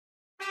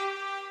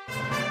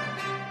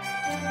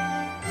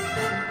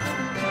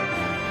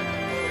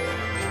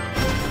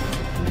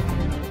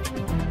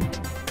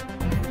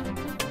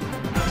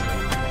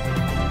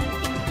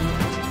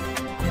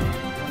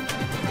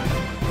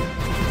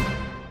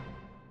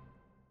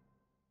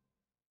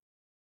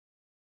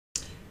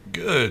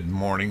Good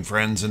morning,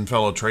 friends and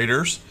fellow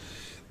traders.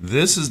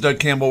 This is Doug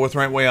Campbell with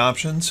Right Way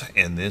Options,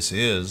 and this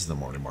is the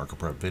morning market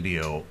prep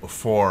video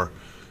for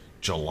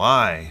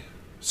July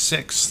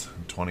 6th,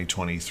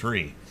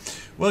 2023.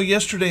 Well,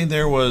 yesterday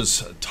there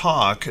was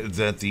talk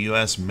that the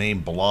U.S. may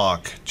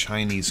block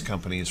Chinese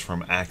companies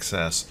from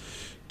access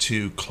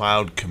to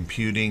cloud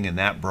computing, and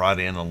that brought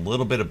in a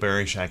little bit of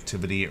bearish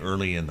activity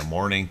early in the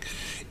morning.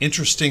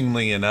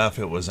 Interestingly enough,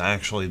 it was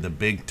actually the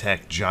big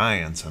tech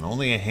giants, and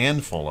only a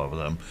handful of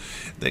them,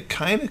 that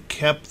kind of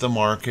kept the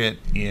market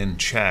in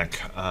check,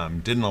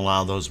 didn't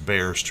allow those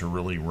bears to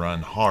really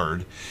run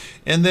hard.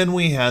 And then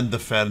we had the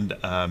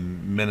Fed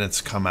minutes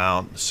come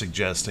out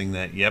suggesting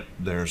that, yep,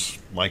 there's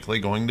likely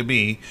going to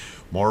be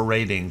more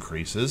rate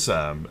increases.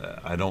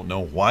 I don't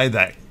know why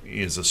that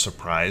is a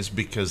surprise,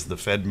 because the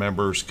Fed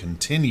members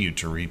continue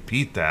to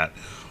repeat that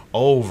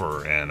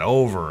over and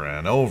over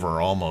and over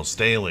almost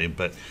daily.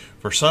 But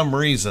for some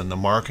reason, the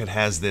market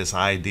has this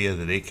idea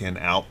that it can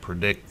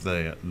outpredict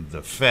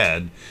the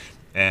Fed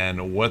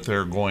and what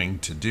they're going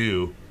to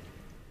do.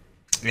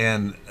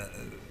 And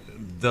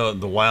the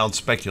wild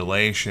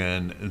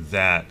speculation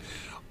that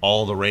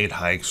all the rate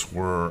hikes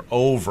were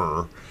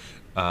over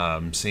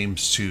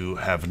seems to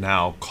have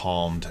now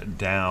calmed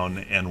down,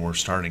 and we're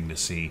starting to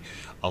see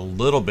a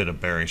little bit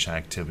of bearish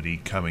activity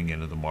coming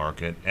into the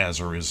market as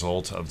a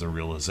result of the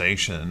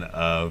realization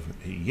of,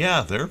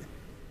 yeah, they're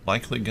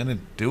likely going to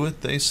do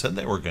what they said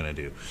they were going to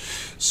do.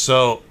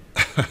 So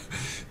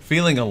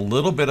feeling a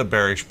little bit of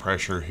bearish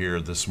pressure here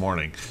this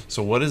morning.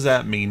 So what does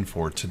that mean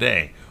for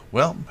today?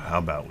 Well, how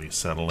about we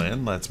settle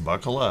in? Let's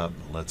buckle up.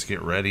 Let's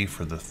get ready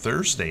for the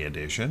Thursday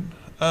edition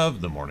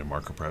of the Morning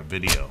Market Prep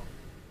video.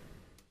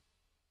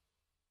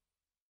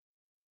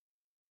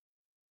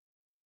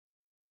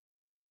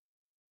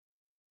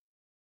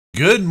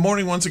 Good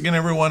morning once again,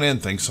 everyone,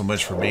 and thanks so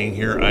much for being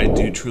here. I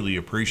do truly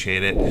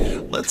appreciate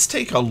it. Let's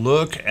take a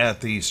look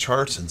at these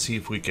charts and see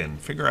if we can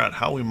figure out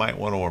how we might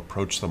want to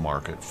approach the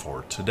market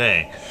for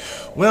today.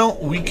 Well,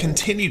 we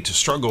continue to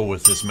struggle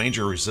with this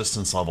major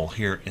resistance level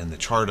here in the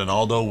chart, and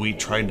although we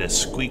tried to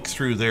squeak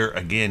through there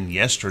again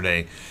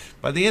yesterday,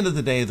 by the end of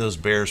the day, those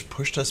bears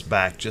pushed us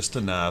back just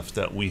enough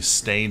that we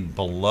stayed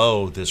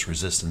below this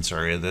resistance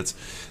area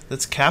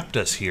that's capped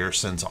us here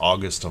since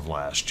August of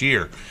last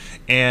year.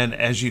 And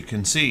as you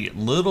can see, a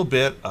little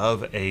bit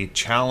of a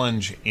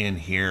challenge in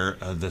here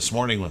this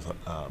morning with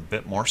a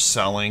bit more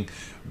selling,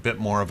 a bit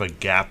more of a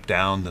gap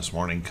down this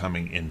morning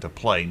coming into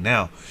play.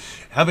 Now,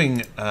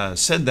 having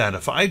said that,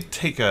 if I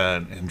take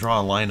and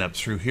draw a line up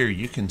through here,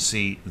 you can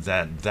see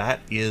that that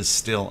is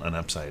still an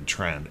upside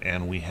trend,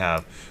 and we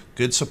have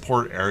good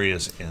support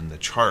areas in the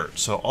chart.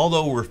 So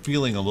although we're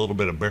feeling a little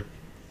bit of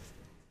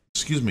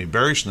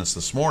bearishness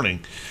this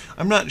morning,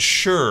 I'm not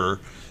sure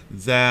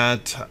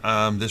that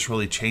this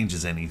really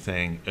changes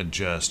anything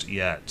just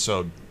yet.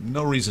 So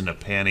no reason to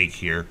panic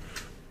here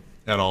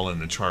at all in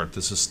the chart.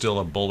 This is still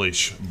a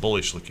bullish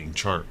looking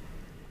chart.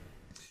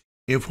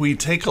 If we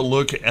take a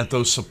look at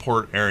those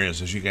support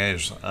areas, as you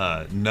guys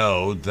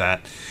know,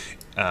 that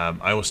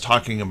I was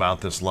talking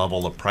about this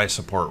level of price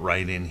support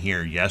right in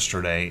here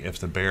yesterday. If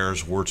the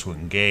bears were to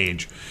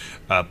engage,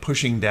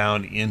 pushing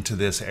down into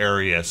this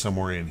area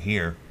somewhere in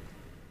here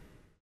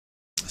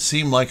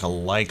seemed like a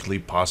likely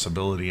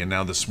possibility. And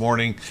now this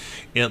morning,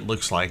 it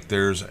looks like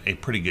there's a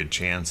pretty good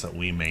chance that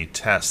we may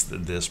test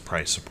this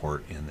price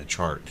support in the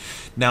chart.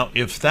 Now,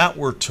 if that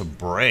were to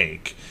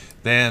break,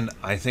 then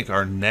I think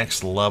our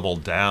next level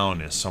down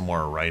is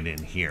somewhere right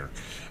in here.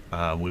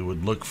 We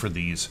would look for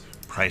these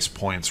price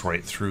points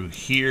right through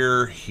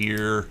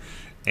here,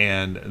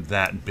 and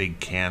that big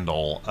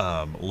candle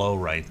low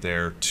right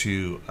there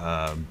to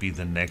be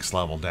the next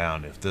level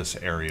down if this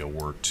area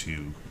were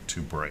to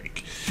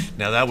break.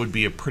 Now that would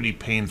be a pretty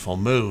painful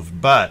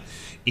move, but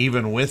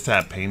even with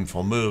that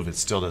painful move, it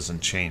still doesn't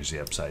change the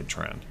upside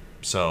trend.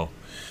 So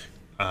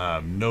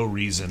no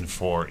reason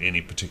for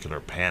any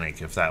particular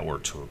panic if that were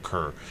to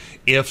occur.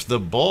 If the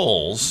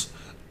bulls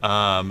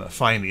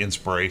find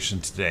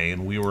inspiration today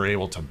and we were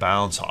able to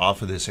bounce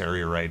off of this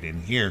area right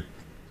in here,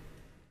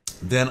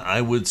 then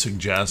I would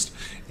suggest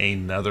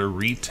another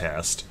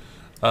retest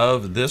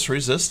of this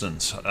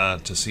resistance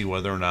to see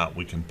whether or not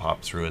we can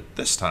pop through it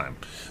this time.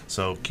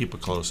 So keep a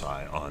close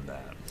eye on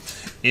that.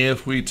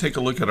 If we take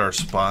a look at our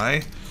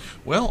SPY,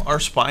 well, our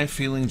SPY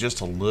feeling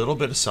just a little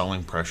bit of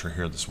selling pressure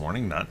here this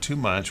morning, not too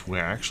much. We're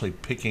actually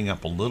picking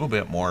up a little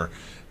bit more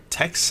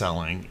tech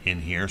selling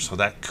in here, so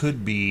that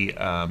could be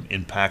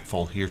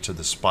impactful here to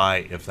the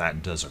SPY if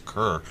that does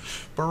occur.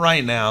 But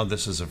right now,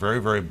 this is a very,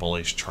 very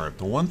bullish chart.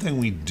 The one thing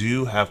we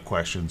do have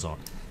questions on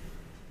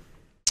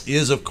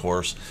is, of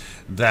course,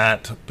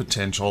 that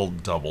potential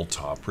double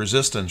top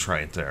resistance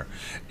right there.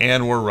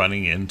 And we're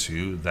running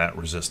into that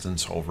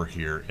resistance over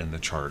here in the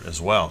chart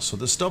as well. So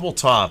this double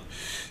top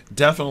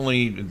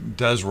definitely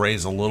does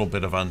raise a little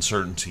bit of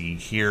uncertainty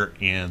here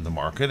in the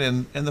market.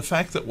 And the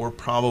fact that we're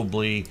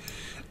probably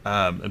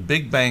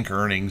big bank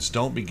earnings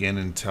don't begin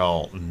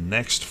until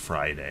next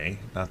Friday,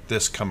 not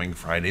this coming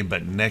Friday,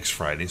 but next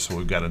Friday. So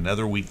we've got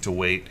another week to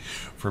wait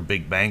for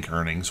big bank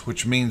earnings,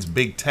 which means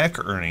big tech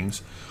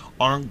earnings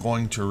aren't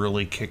going to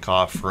really kick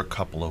off for a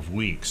couple of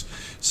weeks.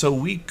 So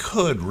we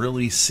could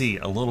really see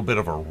a little bit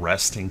of a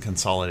resting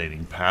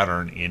consolidating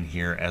pattern in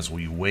here as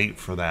we wait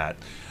for that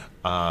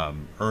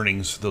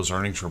those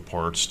earnings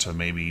reports to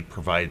maybe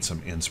provide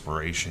some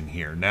inspiration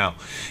here. Now,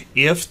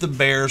 if the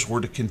bears were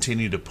to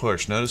continue to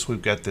push, notice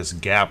we've got this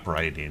gap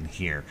right in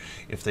here.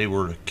 If they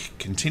were to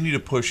continue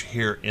to push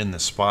here in the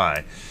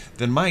SPY,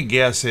 then my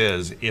guess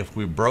is if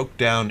we broke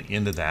down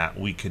into that,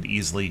 we could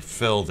easily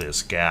fill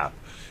this gap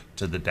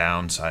to the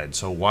downside.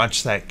 So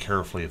watch that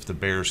carefully. If the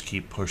bears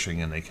keep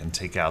pushing and they can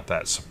take out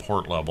that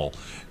support level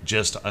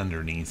just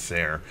underneath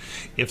there.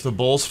 If the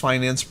bulls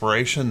find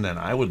inspiration, then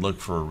I would look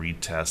for a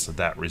retest of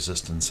that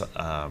resistance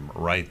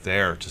right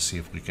there to see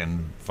if we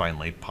can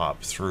finally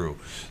pop through.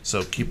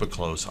 So keep a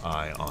close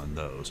eye on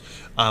those.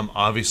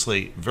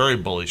 Obviously, very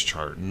bullish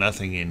chart.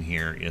 Nothing in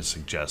here is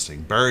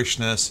suggesting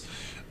bearishness,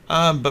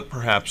 but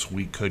perhaps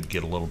we could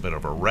get a little bit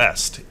of a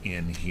rest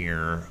in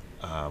here,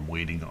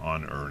 waiting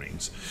on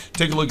earnings.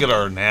 Take a look at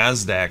our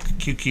NASDAQ.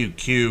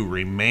 QQQ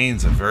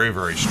remains a very,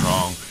 very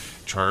strong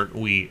chart.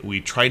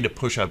 We tried to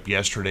push up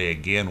yesterday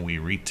again. We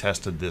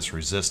retested this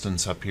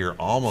resistance up here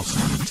almost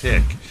to the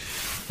tick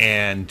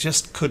and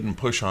just couldn't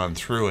push on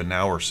through, and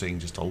now we're seeing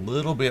just a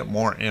little bit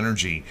more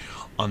energy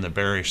on the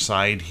bearish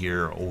side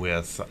here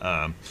with,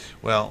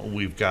 well,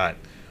 we've got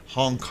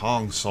Hong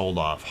Kong sold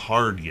off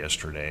hard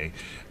yesterday,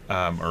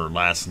 or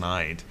last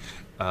night,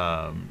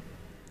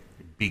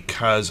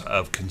 because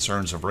of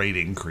concerns of rate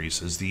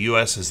increases. The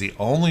U.S. is the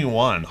only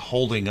one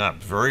holding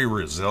up very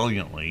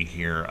resiliently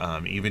here.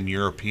 Even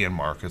European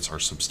markets are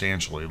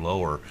substantially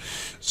lower.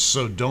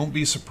 So don't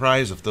be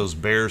surprised if those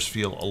bears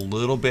feel a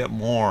little bit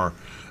more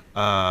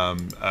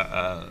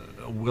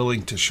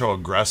willing to show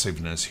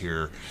aggressiveness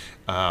here.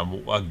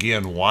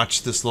 Again,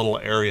 watch this little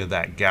area,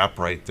 that gap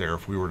right there.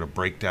 If we were to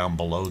break down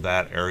below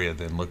that area,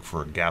 then look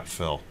for a gap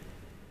fill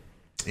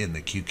in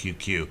the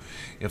QQQ.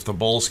 If the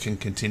bulls can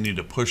continue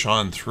to push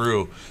on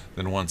through,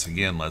 then once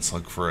again, let's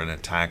look for an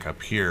attack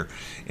up here.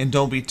 And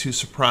don't be too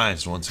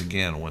surprised, once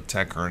again, with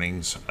tech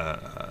earnings,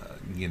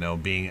 you know,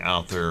 being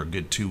out there a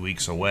good 2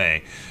 weeks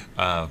away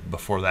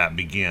before that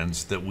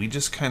begins, that we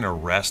just kind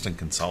of rest and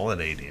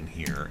consolidate in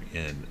here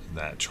in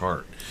that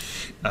chart.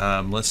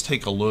 Let's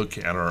take a look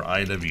at our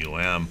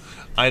IWM.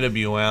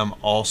 IWM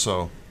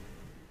also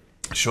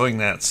showing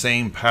that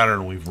same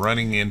pattern. We've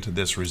running into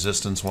this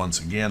resistance once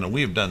again, and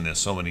we have done this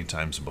so many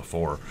times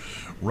before.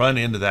 Run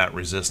into that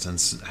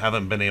resistance,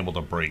 haven't been able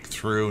to break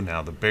through.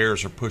 Now the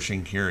bears are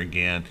pushing here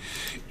again.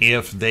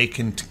 If they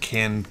can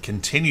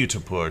continue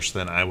to push,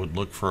 then I would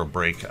look for a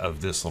break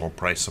of this little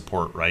price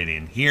support right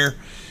in here.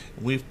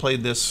 We've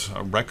played this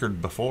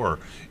record before.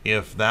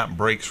 If that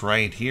breaks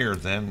right here,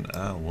 then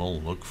we'll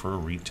look for a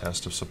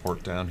retest of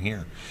support down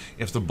here.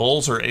 If the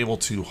bulls are able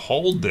to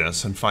hold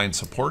this and find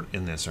support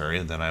in this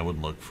area, then I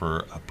would look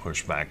for a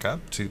push back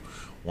up to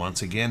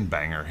once again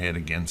bang our head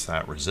against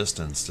that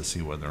resistance to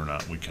see whether or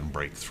not we can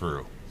break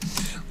through.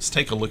 Let's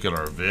take a look at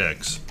our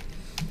VIX.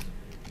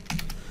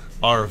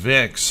 Our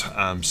VIX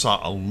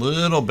saw a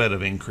little bit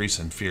of increase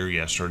in fear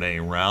yesterday,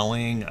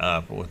 rallying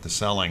up with the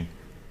selling,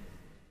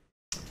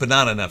 but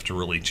not enough to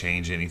really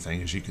change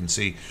anything. As you can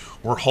see,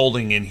 we're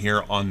holding in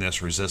here on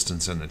this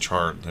resistance in the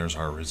chart. There's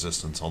our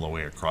resistance all the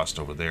way across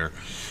over there.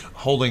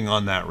 Holding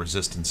on that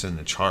resistance in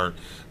the chart.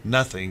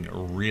 Nothing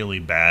really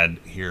bad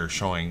here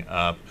showing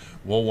up.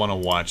 We'll want to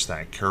watch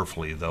that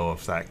carefully, though.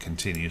 If that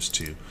continues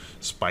to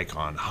spike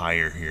on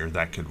higher here,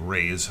 that could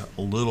raise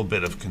a little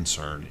bit of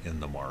concern in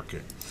the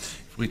market.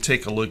 If we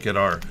take a look at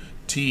our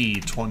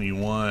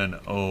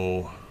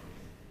T21,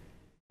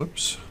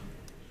 whoops.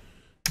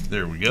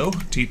 There we go.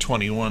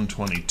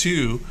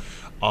 T2122,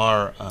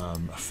 our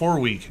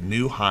 4-week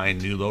new high,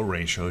 new low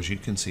ratio. As you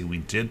can see, we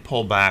did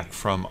pull back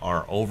from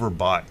our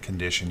overbought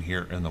condition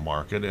here in the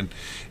market. And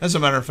as a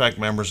matter of fact,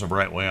 members of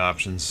Right Way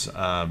Options,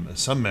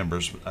 some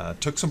members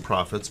took some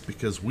profits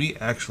because we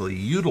actually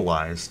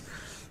utilized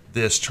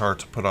this chart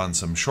to put on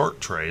some short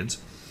trades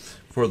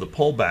for the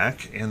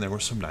pullback, and there were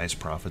some nice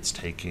profits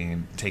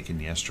taken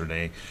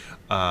yesterday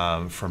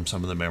from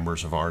some of the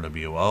members of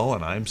RWO,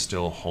 and I'm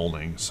still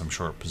holding some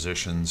short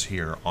positions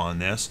here on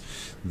this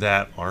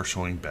that are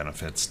showing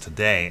benefits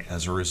today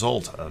as a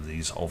result of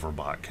these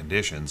overbought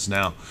conditions.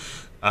 Now,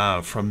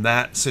 from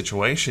that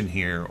situation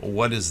here,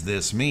 what does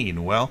this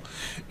mean? Well,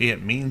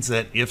 it means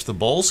that if the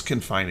bulls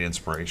can find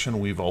inspiration,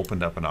 we've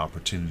opened up an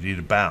opportunity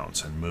to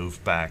bounce and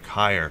move back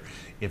higher.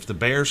 If the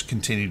bears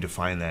continue to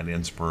find that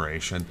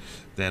inspiration,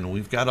 then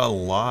we've got a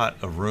lot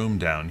of room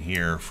down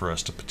here for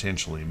us to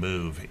potentially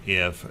move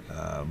if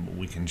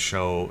we can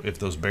show, if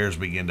those bears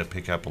begin to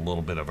pick up a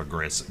little bit of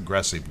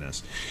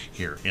aggressiveness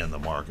here in the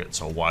market.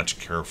 So watch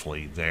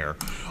carefully there.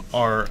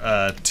 Our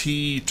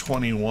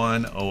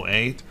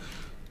T2108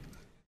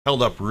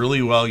 held up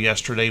really well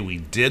yesterday. We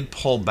did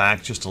pull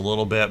back just a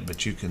little bit,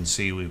 but you can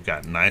see we've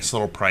got nice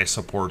little price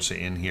supports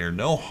in here.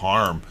 No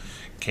harm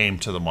came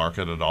to the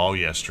market at all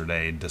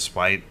yesterday,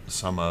 despite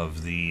some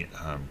of the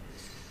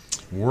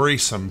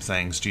worrisome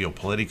things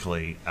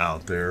geopolitically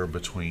out there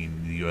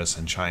between the U.S.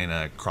 and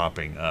China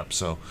cropping up.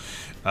 So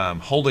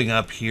holding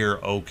up here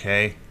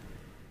okay.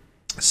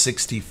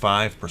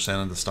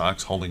 65% of the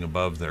stocks holding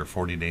above their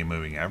 40-day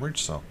moving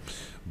average, so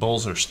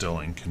bulls are still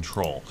in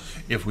control.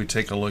 If we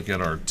take a look at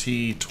our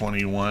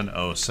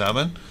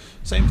T2107,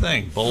 same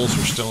thing, bulls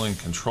are still in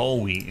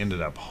control. We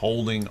ended up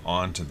holding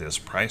on to this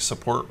price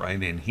support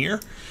right in here.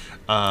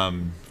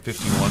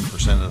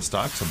 51% of the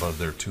stocks above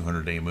their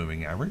 200-day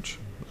moving average.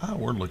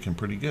 We're looking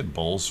pretty good.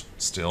 Bulls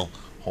still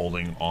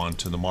holding on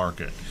to the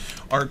market.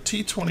 Our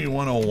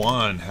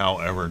T2101,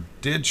 however,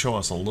 did show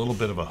us a little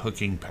bit of a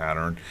hooking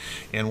pattern,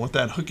 and what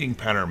that hooking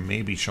pattern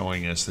may be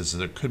showing us is that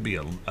there could be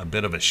a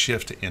bit of a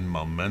shift in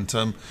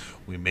momentum.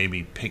 We may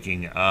be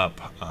picking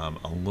up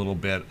a little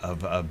bit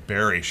of a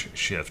bearish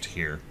shift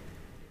here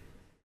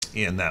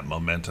in that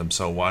momentum,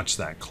 so watch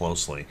that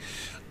closely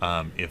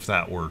if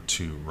that were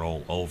to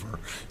roll over.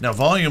 Now,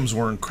 volumes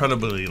were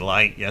incredibly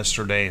light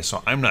yesterday,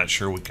 so I'm not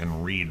sure we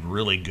can read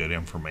really good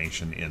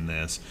information in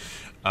this.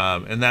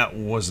 And that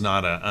was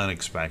not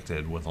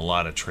unexpected, with a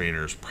lot of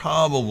traders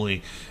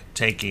probably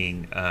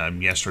taking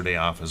yesterday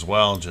off as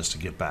well just to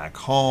get back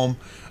home.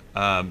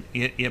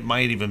 It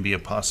might even be a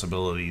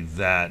possibility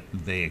that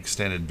they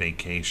extended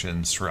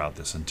vacations throughout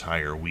this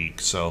entire week.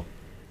 So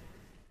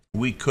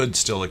we could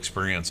still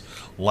experience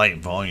light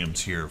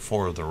volumes here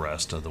for the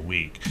rest of the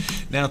week.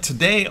 Now,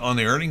 today on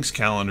the earnings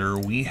calendar,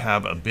 we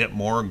have a bit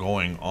more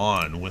going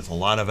on with a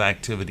lot of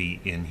activity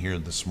in here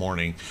this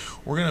morning.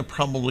 We're going to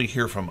probably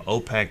hear from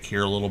OPEC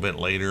here a little bit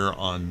later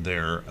on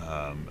their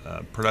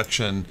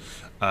production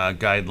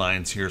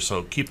guidelines here,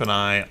 so keep an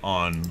eye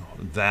on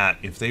that.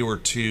 If they were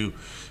to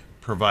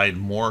provide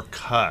more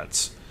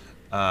cuts,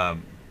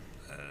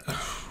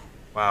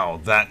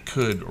 wow, that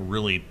could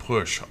really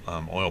push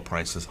oil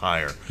prices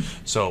higher.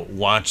 So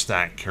watch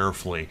that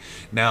carefully.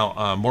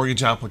 Now,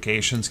 mortgage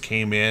applications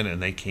came in,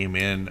 and they came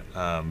in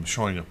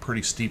showing a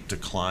pretty steep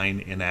decline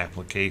in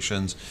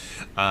applications.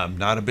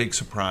 Not a big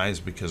surprise,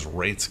 because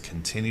rates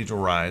continue to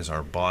rise.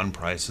 Our bond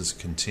prices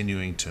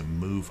continuing to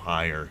move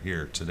higher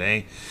here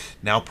today.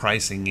 Now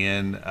pricing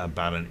in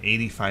about an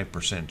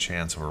 85%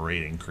 chance of a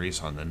rate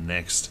increase on the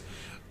next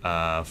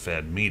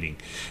Fed meeting.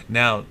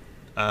 Now,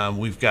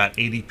 we've got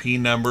ADP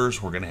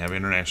numbers. We're going to have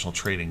international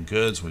trading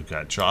goods. We've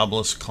got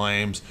jobless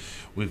claims.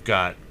 We've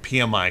got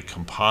PMI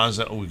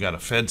composite. We've got a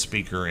Fed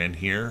speaker in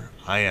here.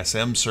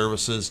 ISM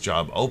services,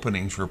 job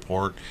openings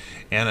report,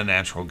 and a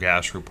natural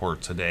gas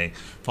report today,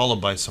 followed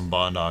by some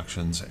bond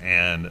auctions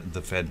and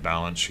the Fed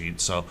balance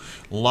sheet. So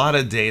a lot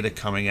of data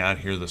coming out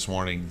here this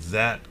morning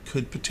that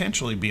could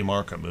potentially be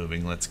market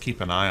moving. Let's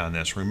keep an eye on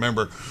this.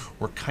 Remember,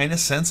 we're kind of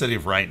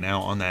sensitive right now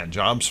on that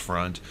jobs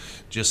front,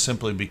 just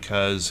simply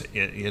because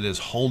it is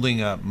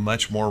holding up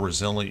much more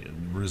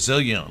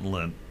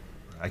resiliently.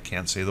 I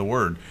can't say the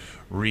word,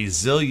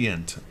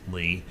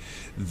 resiliently,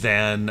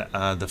 than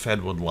the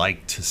Fed would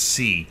like to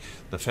see.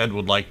 The Fed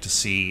would like to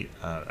see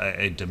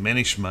a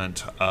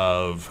diminishment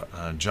of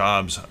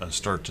jobs,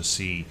 start to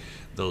see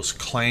those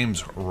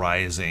claims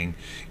rising,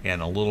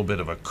 and a little bit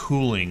of a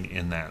cooling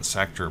in that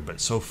sector. But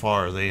so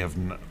far, they have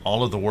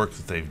all of the work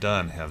that they've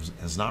done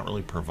has not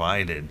really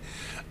provided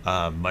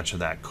much of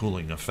that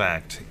cooling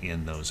effect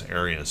in those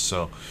areas.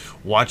 So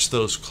watch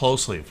those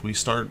closely.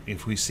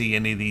 If we see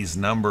any of these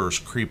numbers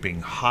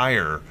creeping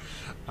higher,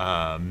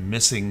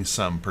 missing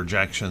some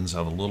projections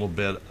of a little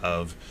bit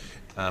of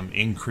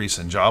increase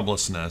in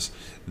joblessness,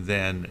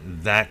 then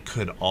that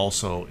could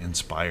also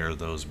inspire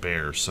those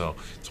bears. So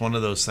it's one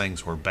of those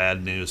things where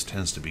bad news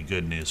tends to be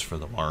good news for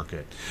the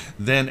market.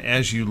 Then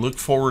as you look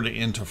forward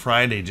into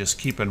Friday, just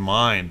keep in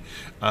mind,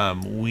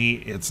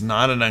 it's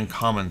not an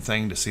uncommon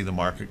thing to see the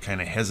market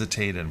kind of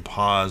hesitate and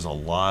pause. A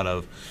lot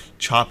of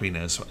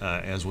choppiness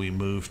as we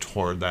move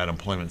toward that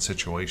employment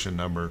situation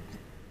number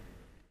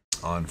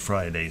on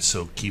Friday,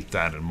 so keep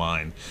that in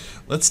mind.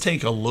 Let's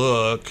take a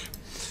look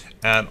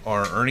at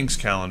our earnings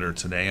calendar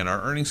today, and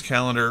our earnings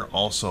calendar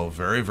also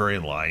very, very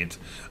light.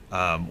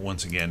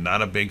 Once again,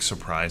 not a big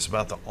surprise.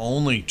 About the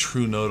only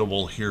true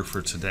notable here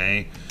for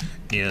today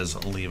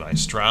is Levi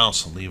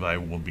Strauss. Levi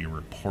will be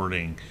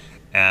reporting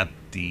at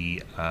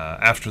the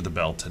after the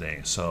bell today,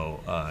 so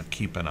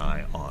keep an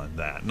eye on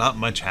that. Not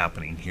much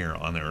happening here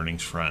on the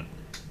earnings front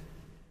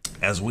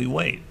as we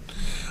wait.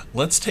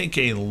 Let's take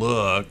a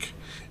look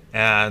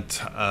at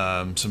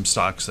some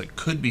stocks that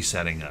could be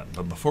setting up.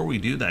 But before we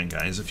do that,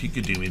 guys, if you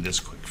could do me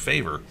this quick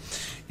favor,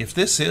 if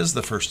this is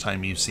the first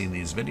time you've seen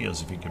these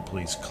videos, if you could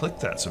please click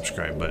that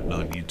subscribe button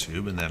on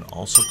YouTube, and then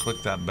also click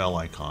that bell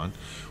icon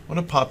when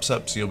it pops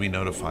up, so you'll be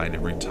notified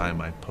every time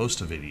I post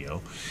a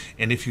video.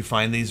 And if you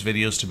find these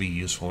videos to be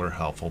useful or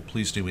helpful,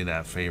 please do me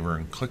that favor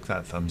and click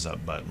that thumbs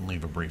up button,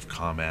 leave a brief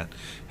comment.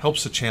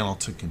 Helps the channel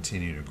to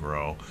continue to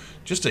grow.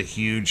 Just a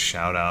huge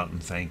shout out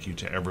and thank you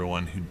to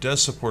everyone who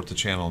does support the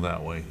channel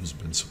that way, who's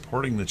been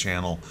supporting the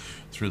channel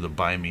through the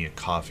Buy Me a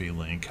Coffee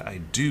link. I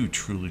do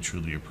truly,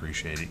 truly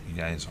appreciate it. You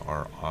guys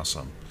are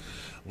awesome.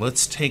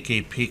 Let's take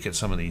a peek at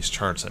some of these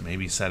charts that may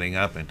be setting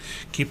up. And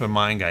keep in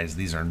mind, guys,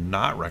 these are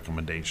not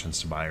recommendations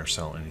to buy or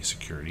sell any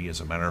security. As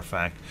a matter of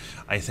fact,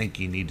 I think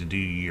you need to do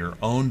your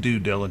own due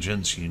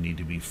diligence. You need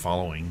to be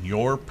following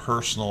your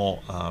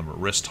personal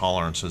risk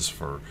tolerances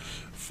for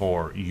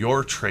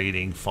your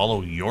trading.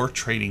 Follow your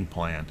trading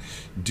plan.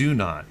 Do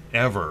not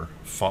ever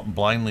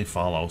blindly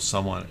follow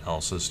someone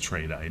else's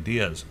trade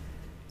ideas.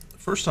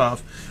 First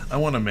off, I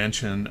want to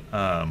mention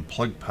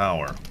Plug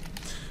Power.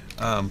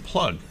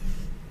 Plug.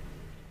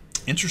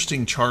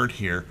 Interesting chart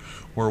here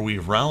where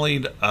we've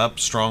rallied up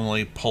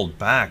strongly, pulled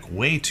back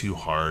way too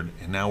hard,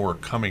 and now we're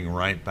coming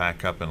right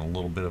back up in a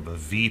little bit of a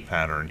V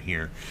pattern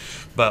here.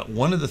 But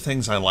one of the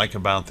things I like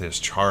about this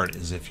chart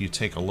is if you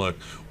take a look,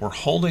 we're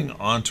holding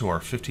on to our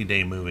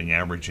 50-day moving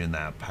average in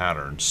that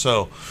pattern.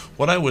 So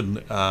what I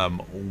would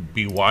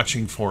be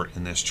watching for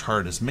in this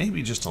chart is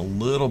maybe just a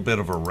little bit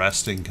of a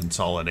resting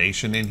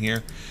consolidation in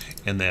here,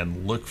 and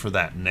then look for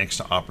that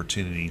next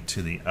opportunity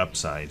to the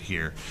upside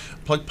here.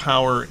 Plug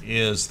Power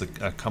is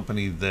a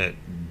company that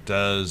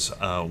does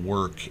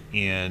work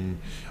in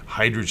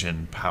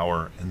hydrogen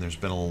power, and there's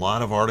been a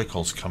lot of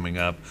articles coming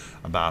up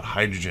about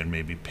hydrogen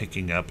maybe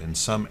picking up in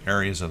some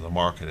areas of the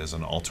market as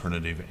an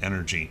alternative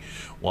energy,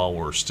 while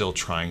we're still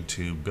trying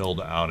to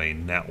build out a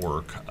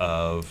network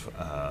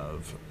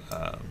of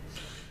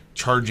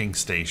charging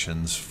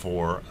stations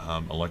for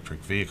electric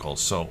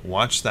vehicles. So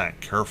watch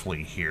that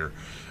carefully here.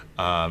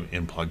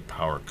 In Plug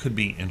Power could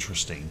be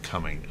interesting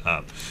coming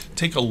up.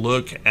 Take a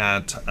look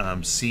at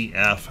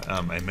CF.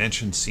 I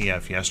mentioned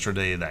CF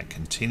yesterday. That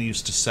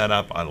continues to set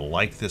up. I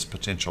like this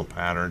potential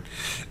pattern.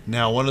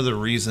 Now, one of the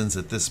reasons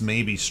that this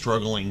may be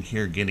struggling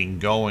here getting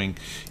going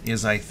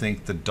is I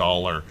think the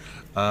dollar.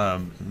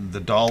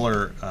 The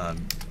dollar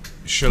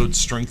showed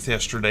strength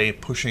yesterday,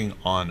 pushing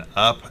on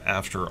up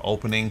after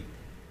opening.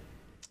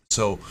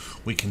 So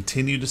we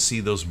continue to see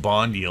those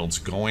bond yields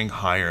going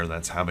higher.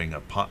 That's having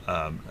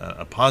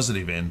a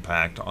positive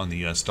impact on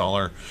the US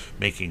dollar,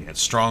 making it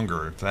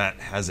stronger.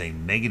 That has a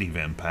negative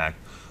impact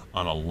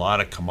on a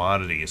lot of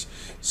commodities.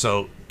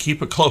 So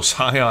keep a close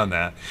eye on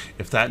that.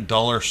 If that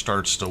dollar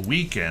starts to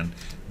weaken,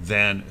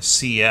 then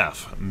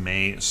CF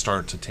may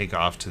start to take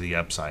off to the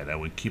upside. I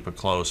would keep a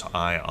close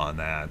eye on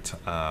that,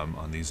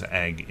 on these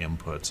ag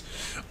inputs.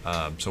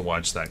 So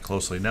watch that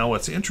closely. Now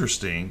what's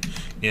interesting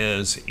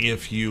is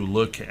if you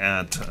look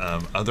at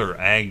other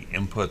ag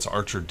inputs,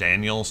 Archer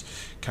Daniels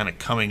kind of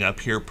coming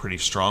up here pretty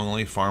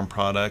strongly, farm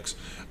products,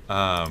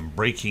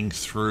 breaking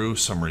through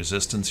some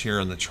resistance here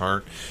in the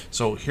chart.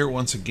 So here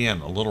once again,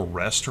 a little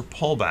rest or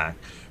pullback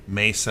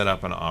may set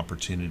up an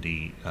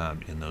opportunity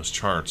in those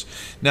charts.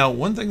 Now,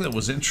 one thing that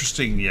was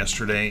interesting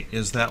yesterday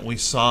is that we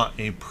saw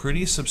a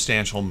pretty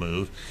substantial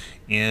move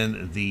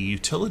in the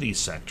utility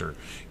sector.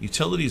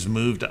 Utilities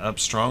moved up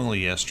strongly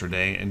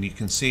yesterday, and you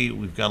can see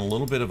we've got a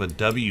little bit of a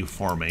W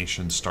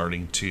formation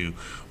starting to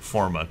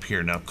form up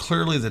here. Now,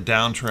 clearly the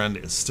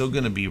downtrend is still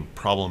going to be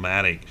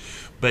problematic,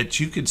 but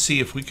you could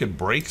see if we could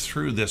break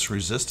through this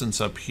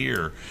resistance up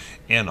here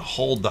and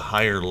hold the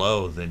higher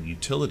low, then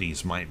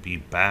utilities might be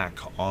back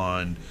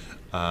on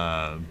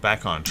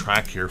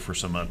track here for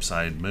some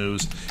upside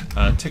moves.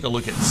 Take a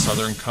look at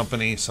Southern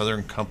Company.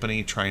 Southern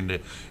Company trying to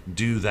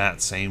do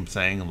that same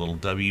thing, a little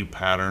W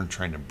pattern,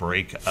 trying to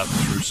break up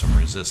through some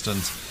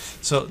resistance.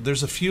 So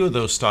there's a few of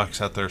those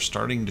stocks out there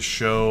starting to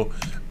show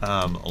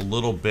a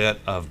little bit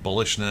of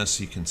bullishness.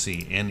 You can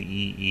see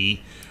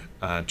NEE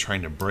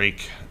trying to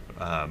break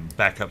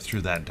back up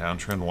through that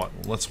downtrend.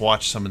 Let's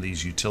watch some of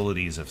these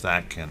utilities if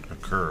that can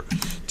occur.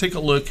 Take a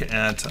look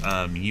at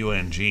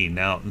UNG.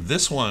 Now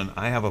this one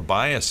I have a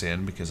bias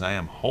in because I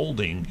am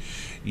holding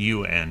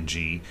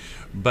UNG,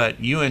 but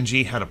UNG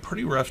had a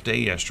pretty rough day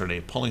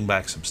yesterday, pulling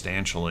back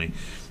substantially.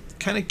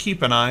 Kind of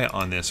keep an eye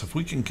on this. If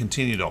we can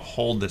continue to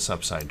hold this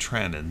upside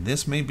trend, and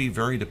this may be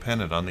very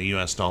dependent on the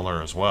US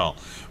dollar as well,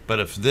 but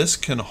if this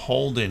can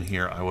hold in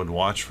here, I would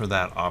watch for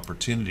that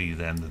opportunity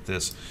then that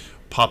this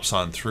pops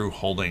on through,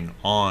 holding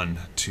on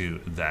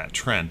to that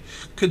trend.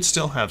 Could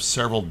still have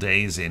several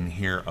days in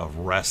here of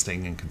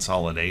resting and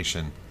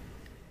consolidation.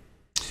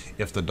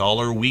 If the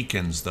dollar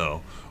weakens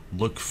though,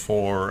 look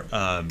for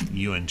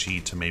UNG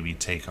to maybe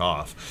take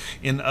off.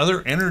 In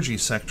other energy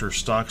sector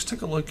stocks,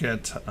 take a look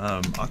at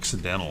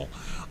Occidental.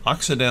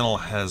 Occidental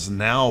has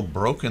now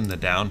broken the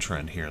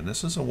downtrend here, and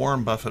this is a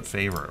Warren Buffett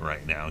favorite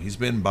right now. He's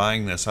been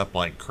buying this up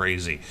like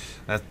crazy.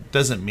 That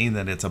doesn't mean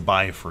that it's a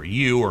buy for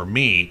you or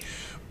me,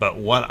 but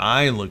what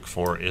I look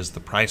for is the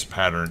price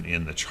pattern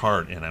in the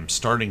chart, and I'm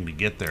starting to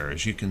get there.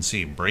 As you can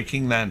see,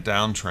 breaking that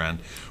downtrend,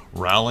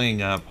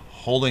 rallying up,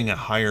 holding a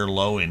higher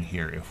low in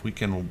here. If we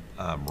can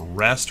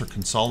rest or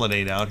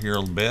consolidate out here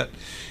a bit,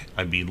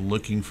 I'd be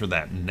looking for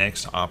that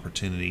next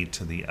opportunity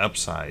to the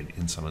upside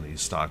in some of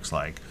these stocks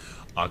like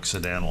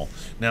Occidental.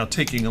 Now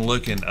taking a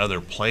look in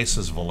other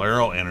places,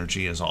 Valero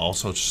Energy is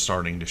also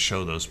starting to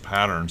show those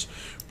patterns,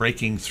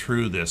 breaking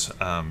through this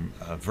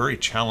very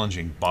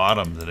challenging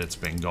bottom that it's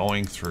been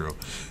going through.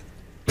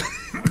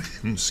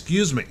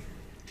 Excuse me.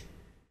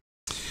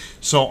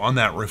 So on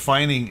that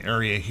refining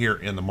area here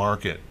in the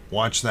market,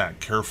 watch that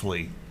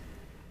carefully.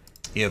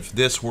 If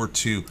this were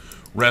to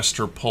rest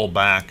or pull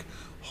back,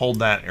 hold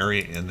that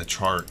area in the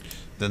chart,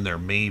 then there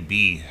may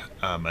be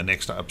a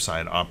next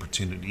upside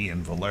opportunity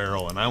in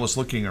Valero. And I was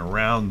looking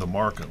around the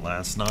market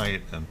last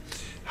night, and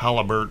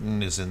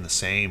Halliburton is in the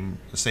same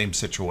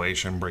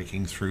situation,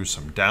 breaking through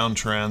some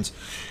downtrends,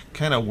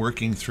 kind of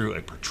working through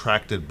a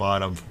protracted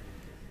bottom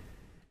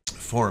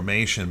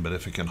formation. But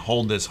if it can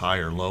hold this high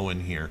or low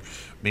in here,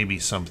 maybe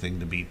something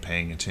to be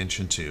paying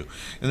attention to.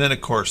 And then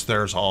of course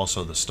there's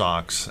also the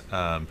stocks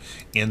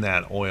in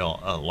that oil,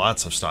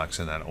 lots of stocks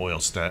in that oil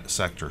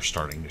sector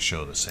starting to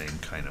show the same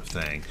kind of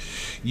thing.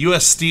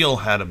 US Steel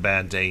had a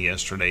bad day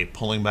yesterday,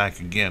 pulling back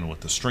again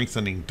with the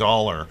strengthening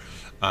dollar.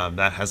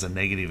 That has a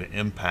negative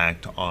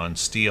impact on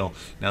steel.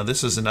 Now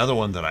this is another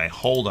one that I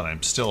hold, and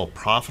I'm still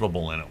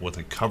profitable in it with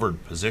a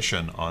covered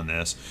position on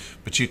this,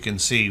 but you can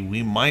see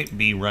we might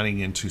be running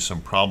into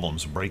some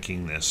problems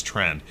breaking this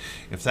trend.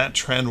 If that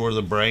trend were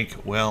to break,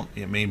 well,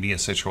 it may be a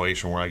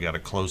situation where I got to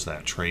close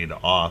that trade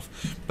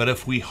off. But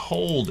if we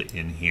hold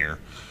in here,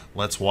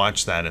 let's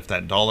watch that. If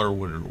that dollar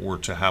were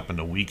to happen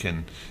to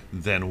weaken,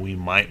 then we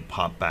might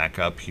pop back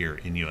up here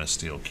in US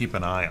Steel. Keep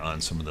an eye on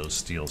some of those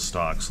steel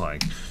stocks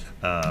like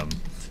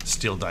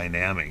Steel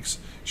Dynamics,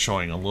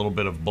 showing a little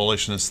bit of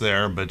bullishness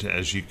there, but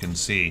as you can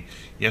see,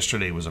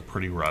 yesterday was a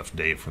pretty rough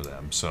day for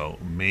them, so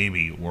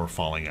maybe we're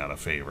falling out of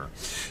favor.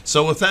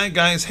 So with that,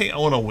 guys, hey, I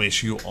want to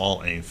wish you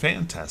all a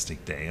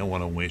fantastic day. I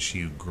want to wish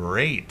you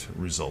great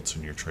results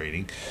in your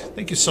trading.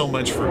 Thank you so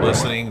much for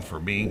listening, for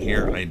being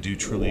here. I do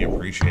truly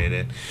appreciate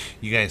it.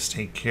 You guys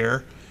take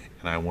care,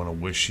 and I want to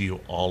wish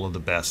you all of the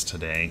best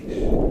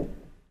today.